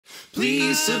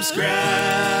Please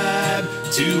subscribe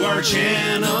to our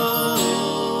channel.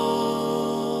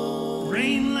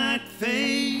 Rain like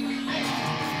fate.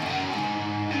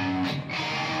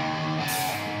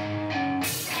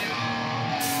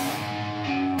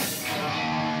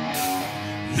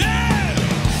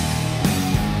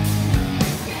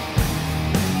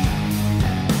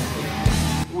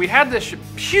 We had this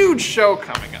huge show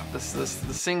coming up, the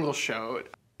single show,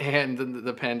 and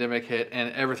the pandemic hit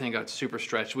and everything got super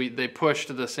stretched. They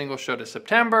pushed the single show to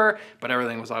September, but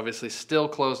everything was obviously still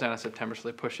closed down in September, so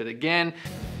they pushed it again.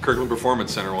 Kirkland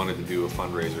Performance Center wanted to do a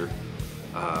fundraiser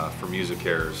for Music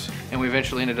Cares. And we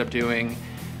eventually ended up doing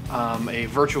a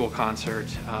virtual concert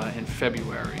in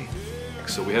February.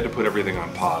 So we had to put everything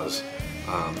on pause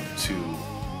to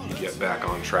get back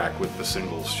on track with the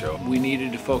singles show. We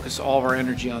needed to focus all of our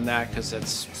energy on that because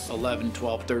that's 11,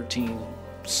 12, 13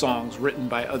 songs written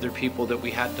by other people that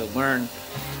we had to learn,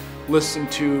 listen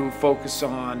to, focus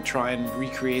on, try and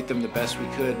recreate them the best we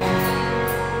could.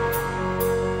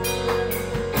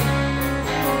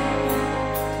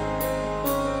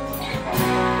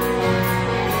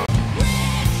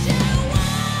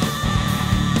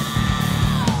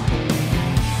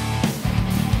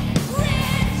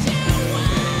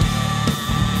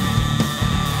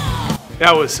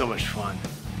 That was so much fun.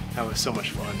 That was so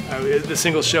much fun. The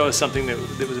single show is something that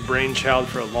was a brainchild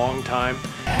for a long time.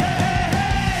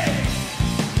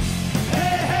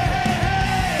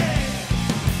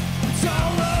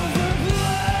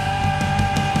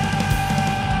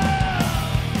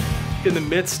 In the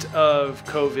midst of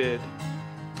COVID,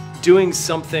 doing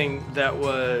something that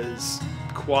was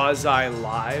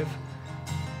quasi-live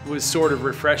was sort of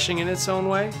refreshing in its own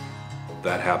way.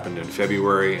 That happened in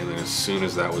February, and then as soon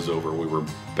as that was over, we were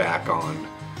back on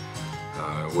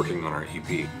working on our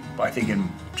EP. I think in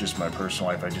just my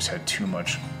personal life, I just had too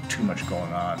much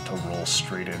going on to roll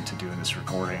straight into doing this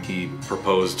recording. He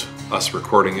proposed us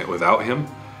recording it without him,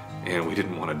 and we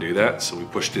didn't want to do that, so we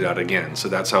pushed it out again. So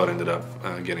that's how it ended up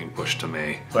getting pushed to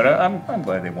May. But I'm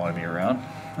glad they wanted me around.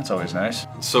 That's always nice.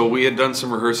 So we had done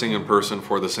some rehearsing in person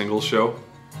for the singles show,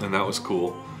 and that was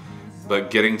cool.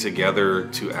 But getting together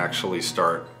to actually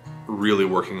start really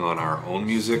working on our own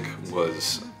music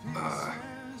was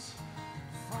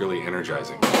really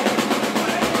energizing.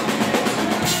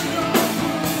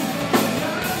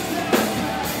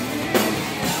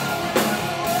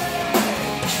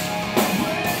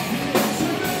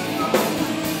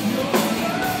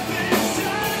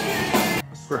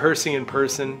 Rehearsing in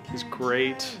person is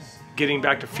great. Getting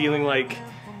back to feeling like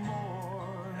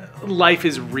life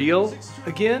is real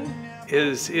again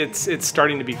it's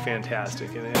starting to be fantastic.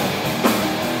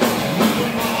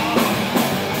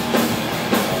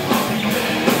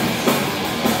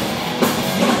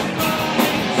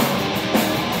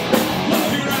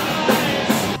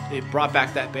 It brought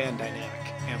back that band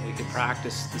dynamic, and we could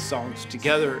practice the songs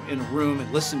together in a room and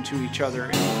listen to each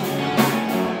other.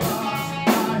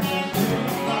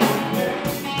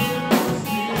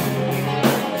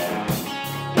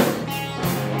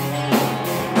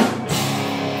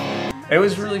 It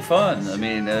was really fun. I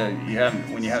mean,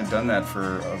 when you haven't done that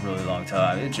for a really long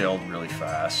time, it gelled really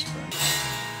fast.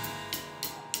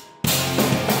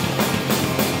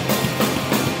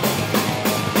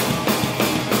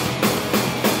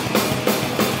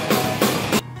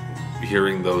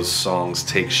 Hearing those songs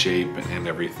take shape and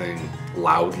everything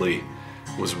loudly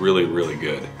was really, really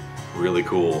good, really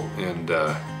cool, and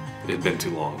it had been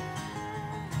too long.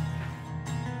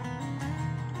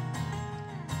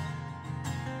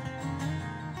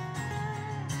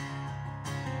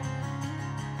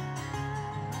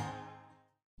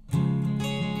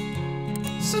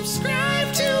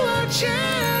 Subscribe to our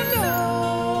channel.